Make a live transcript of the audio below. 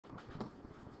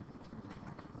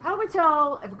How do we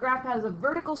tell if a graph has a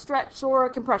vertical stretch or a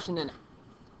compression in it?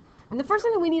 And the first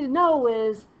thing that we need to know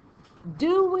is,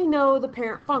 do we know the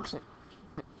parent function?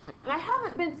 And I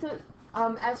haven't been so,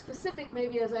 as specific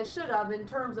maybe as I should have in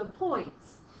terms of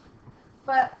points.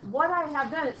 But what I have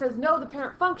done, it says know the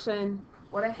parent function.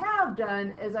 What I have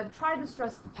done is I've tried to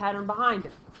stress the pattern behind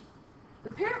it. The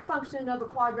parent function of a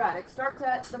quadratic starts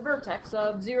at the vertex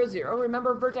of 0, 0.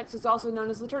 Remember, vertex is also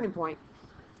known as the turning point.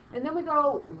 And then we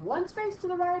go one space to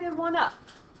the right and one up.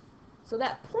 So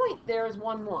that point there is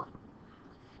 1, 1.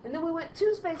 And then we went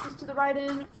 2 spaces to the right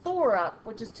and 4 up,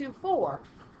 which is 2, 4.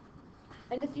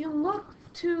 And if you look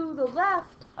to the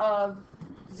left of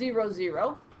 0,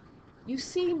 0, you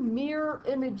see mirror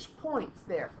image points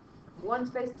there. One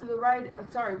space to the right,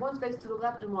 one space to the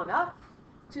left and 1 up,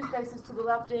 2 spaces to the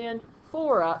left and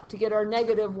 4 up to get our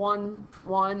negative 1,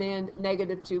 1 and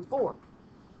negative 2, 4.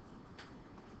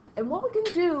 And what we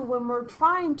can do when we're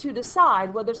trying to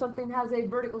decide whether something has a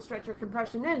vertical stretch or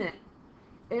compression in it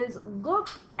is look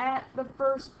at the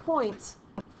first points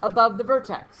above the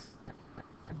vertex.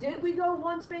 Did we go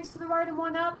 1 space to the right and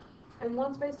 1 up, and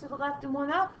 1 space to the left and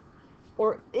 1 up?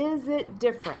 Or is it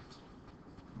different?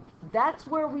 That's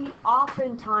where we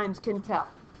oftentimes can tell.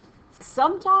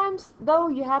 Sometimes, though,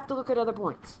 you have to look at other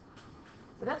points.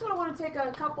 But that's what I want to take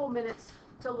a couple minutes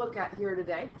to look at here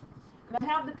today. And I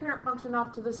have the parent function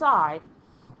off to the side.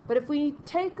 But if we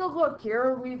take a look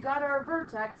here, we've got our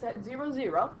vertex at 0,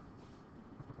 0.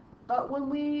 But when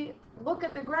we look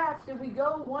at the graph, did we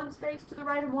go 1 space to the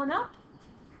right and 1 up?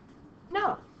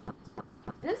 No.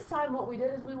 This time what we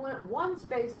did is we went 1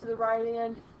 space to the right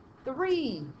and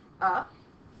 3 up.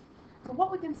 So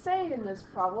what we can say in this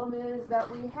problem is that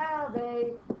we have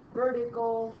a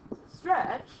vertical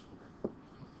stretch.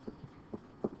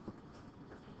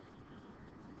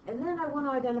 And then I want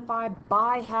to identify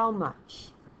by how much.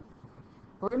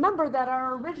 Well, remember that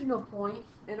our original point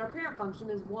in our parent function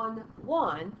is 1,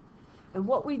 1. And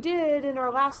what we did in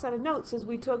our last set of notes is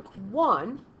we took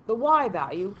 1, the y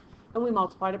value, and we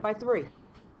multiplied it by 3.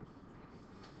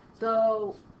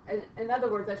 So, in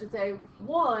other words, I should say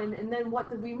 1, and then what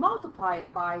did we multiply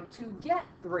it by to get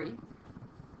 3?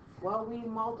 Well, we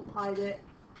multiplied it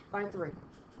by 3.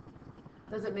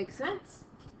 Does it make sense?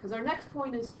 Because our next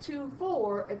point is 2,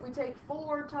 4. If we take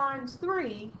 4 times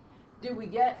 3, do we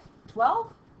get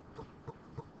 12?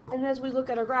 And as we look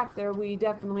at our graph there, we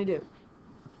definitely do.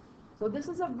 So this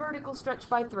is a vertical stretch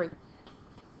by 3.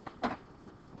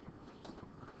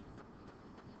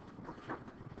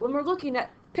 When we're looking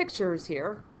at pictures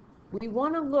here, we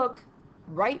want to look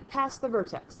right past the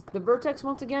vertex. The vertex,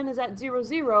 once again, is at 0,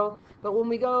 0, but when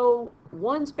we go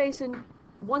 1 space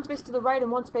to the right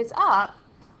and 1 space up,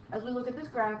 as we look at this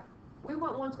graph, we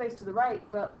went 1 space to the right,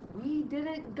 but we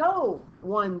didn't go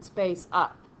 1 space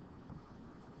up.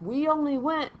 We only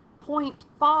went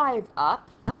 0.5 up.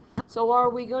 So are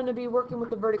we going to be working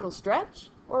with a vertical stretch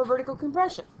or a vertical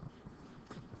compression?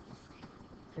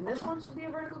 And this one should be a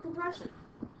vertical compression.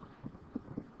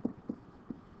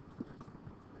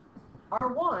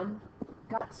 Our 1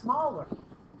 got smaller.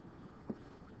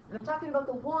 And I'm talking about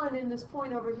the 1 in this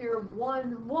point over here,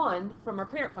 1, 1 from our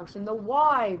parent function. The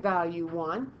y value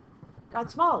 1 got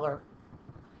smaller.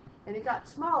 And it got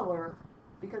smaller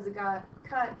because it got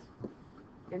cut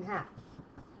in half.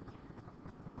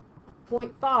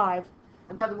 0.5,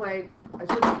 and by the way, I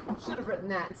should have written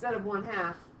that. Instead of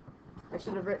 1/2, I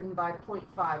should have written by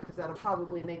 0.5, because that'll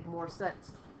probably make more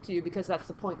sense to you, because that's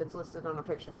the point that's listed on our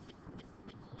picture.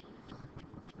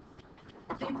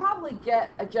 So you probably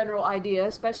get a general idea,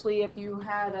 especially if you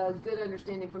had a good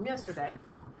understanding from yesterday.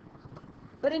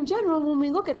 But in general, when we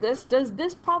look at this, does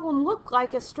this problem look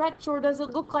like a stretch or does it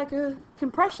look like a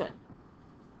compression?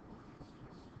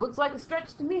 Looks like a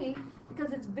stretch to me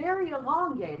because it's very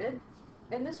elongated,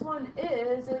 and this one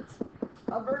it's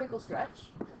a vertical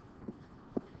stretch.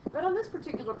 But on this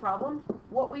particular problem,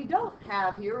 what we don't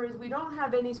have here is we don't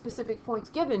have any specific points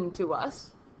given to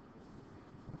us.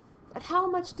 But how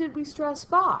much did we stress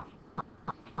by?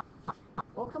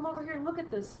 Well, come over here and look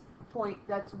at this point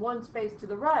that's 1 space to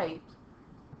the right.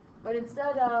 But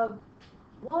instead of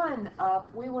 1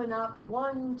 up, we went up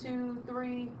 1, 2,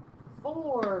 3,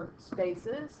 4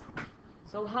 spaces.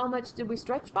 So how much did we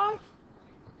stretch by?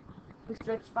 We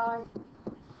stretched by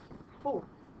 4.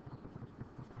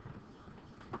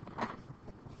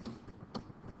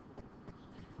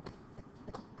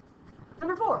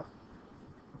 Number 4.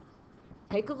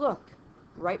 Take a look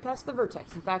right past the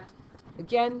vertex. In fact,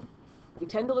 again, we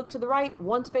tend to look to the right,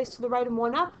 1 space to the right and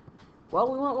 1 up.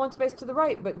 Well, we went 1 space to the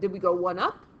right, but did we go 1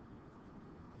 up?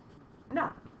 No.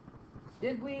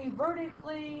 Did we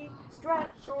vertically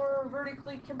stretch or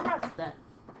vertically compress then?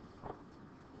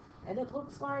 And it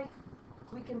looks like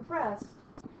we compressed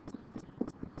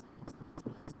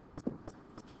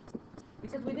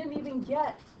because we didn't even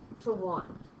get to 1.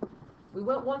 We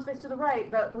went one space to the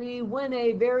right, but we went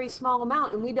a very small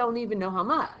amount, and we don't even know how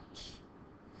much.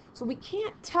 So we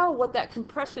can't tell what that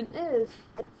compression is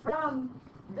from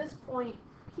this point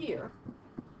here.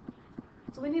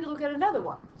 So we need to look at another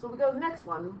one. So we go to the next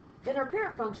one. In our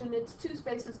parent function, it's 2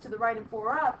 spaces to the right and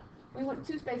 4 up. We went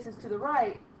 2 spaces to the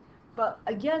right, but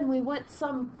again, we went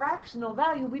some fractional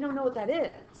value. We don't know what that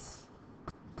is.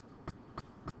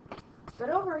 But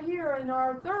over here in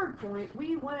our third point,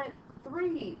 we went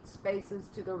 3 spaces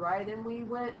to the right and we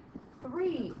went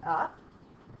 3 up.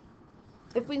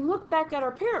 If we look back at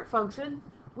our parent function,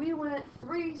 we went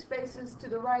 3 spaces to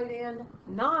the right and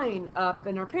 9 up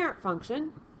in our parent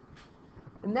function.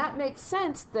 And that makes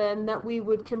sense then that we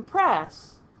would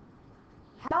compress.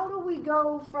 How do we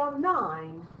go from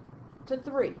 9 to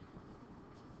 3?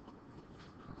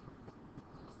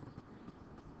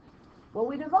 Well,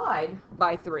 we divide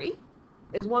by 3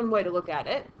 is one way to look at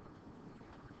it.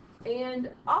 And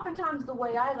oftentimes the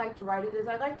way I like to write it is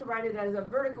I like to write it as a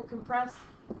vertical compress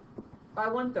by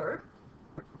 1/3.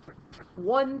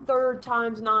 1/3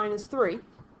 times 9 is 3.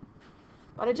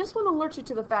 But I just want to alert you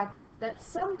to the fact that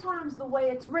sometimes the way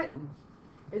it's written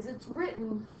is it's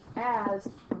written as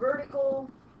vertical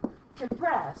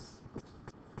compress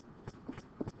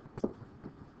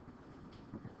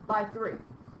by 3.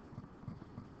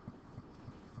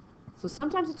 So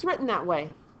sometimes it's written that way.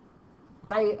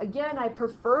 I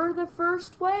prefer the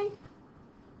first way,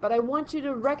 but I want you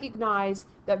to recognize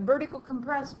that vertical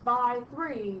compress by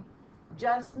 3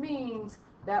 just means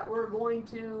that we're going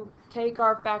to take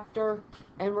our factor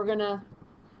and we're going to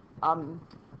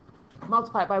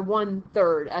multiply it by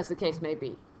 1/3, as the case may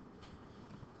be.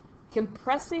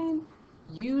 Compressing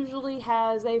usually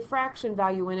has a fraction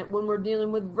value in it when we're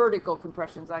dealing with vertical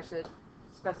compressions, I should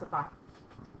specify.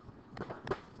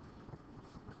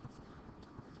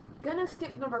 Gonna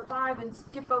skip number 5 and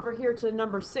skip over here to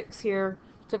number 6 here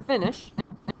to finish.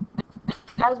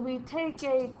 As we take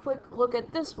a quick look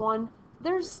at this one,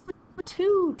 there's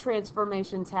 2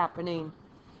 transformations happening.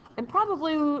 And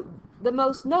probably the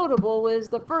most notable is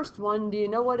the first one. Do you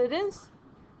know what it is?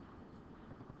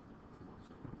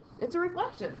 It's a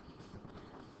reflection.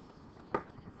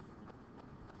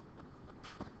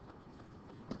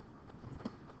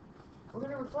 We're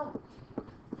going to reflect.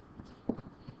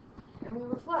 And we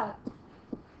reflect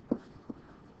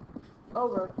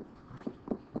over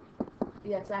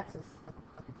the x-axis.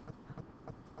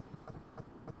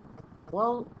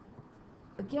 Well,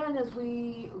 again, as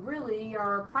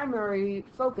our primary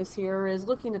focus here is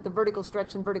looking at the vertical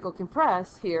stretch and vertical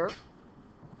compress here.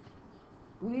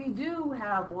 We do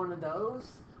have one of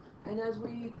those, and as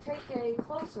we take a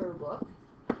closer look,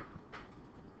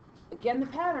 again, the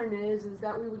pattern is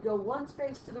that we would go 1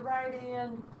 space to the right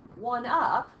and 1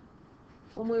 up.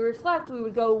 When we reflect, we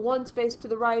would go 1 space to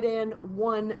the right and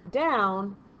 1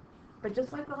 down, but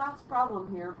just like the last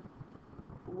problem here,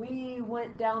 we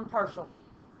went down partial.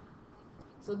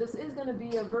 So this is going to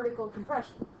be a vertical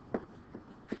compression.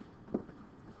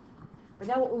 But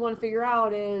now what we want to figure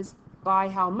out is by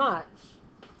how much.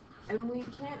 And we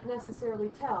can't necessarily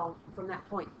tell from that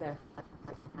point there.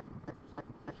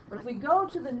 But if we go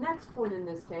to the next point in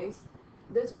this case,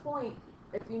 this point,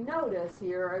 if you notice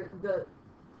here, the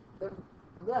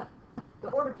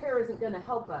ordered pair isn't going to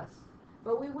help us.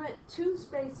 But we went 2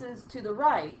 spaces to the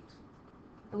right,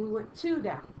 and we went 2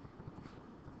 down.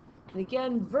 And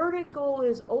again, vertical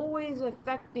is always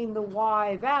affecting the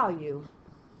y value.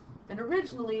 And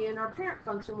originally, in our parent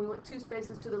function, we went 2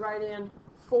 spaces to the right and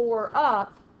 4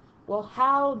 up. Well,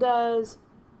 how does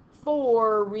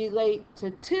 4 relate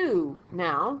to 2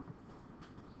 now?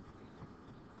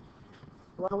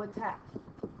 Well, it's half.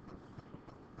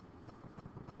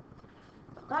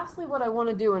 Lastly, what I want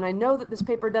to do, and I know that this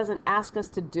paper doesn't ask us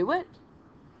to do it,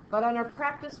 but on our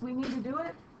practice we need to do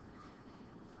it.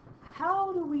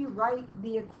 How do we write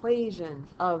the equation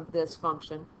of this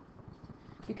function?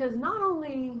 Because not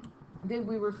only did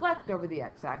we reflect over the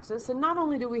x-axis, and not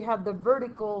only do we have the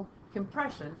vertical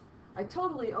compression, I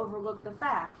totally overlooked the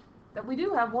fact that we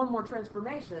do have one more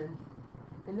transformation,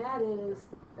 and that is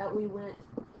that we went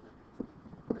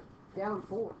down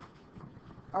 4.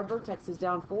 Our vertex is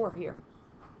down 4 here.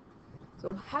 So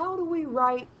how do we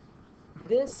write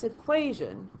this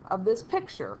equation of this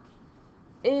picture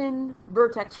in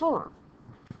vertex form?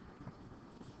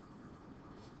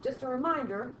 Just a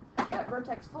reminder that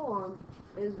vertex form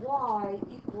is y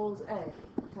equals a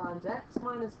times x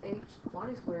minus h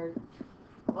 20 squared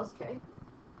plus k.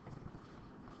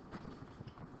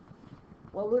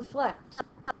 Well, reflect.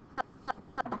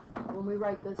 when we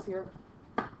write this here,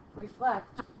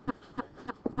 reflect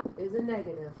is a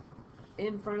negative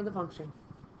in front of the function.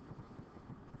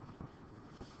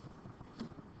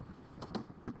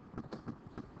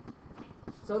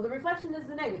 So the reflection is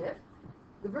the negative.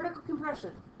 The vertical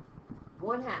compression,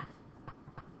 1/2.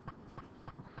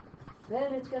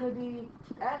 Then it's going to be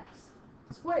x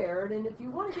squared, and if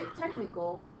you want to get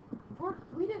technical,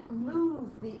 we didn't move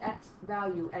the x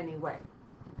value anyway.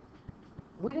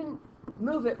 We didn't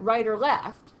move it right or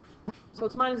left, so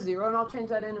it's -0, and I'll change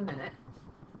that in a minute.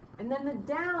 And then the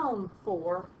down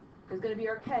 4 is going to be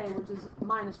our k, which is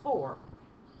 -4.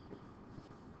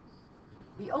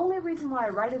 The only reason why I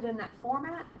write it in that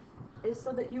format is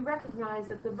so that you recognize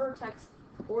that the vertex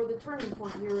or the turning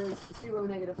point here is 0,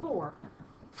 -4.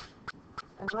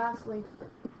 And lastly,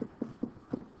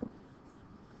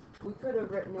 we could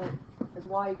have written it as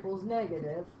y equals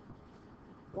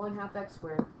 -1/2 x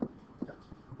squared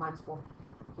 -4.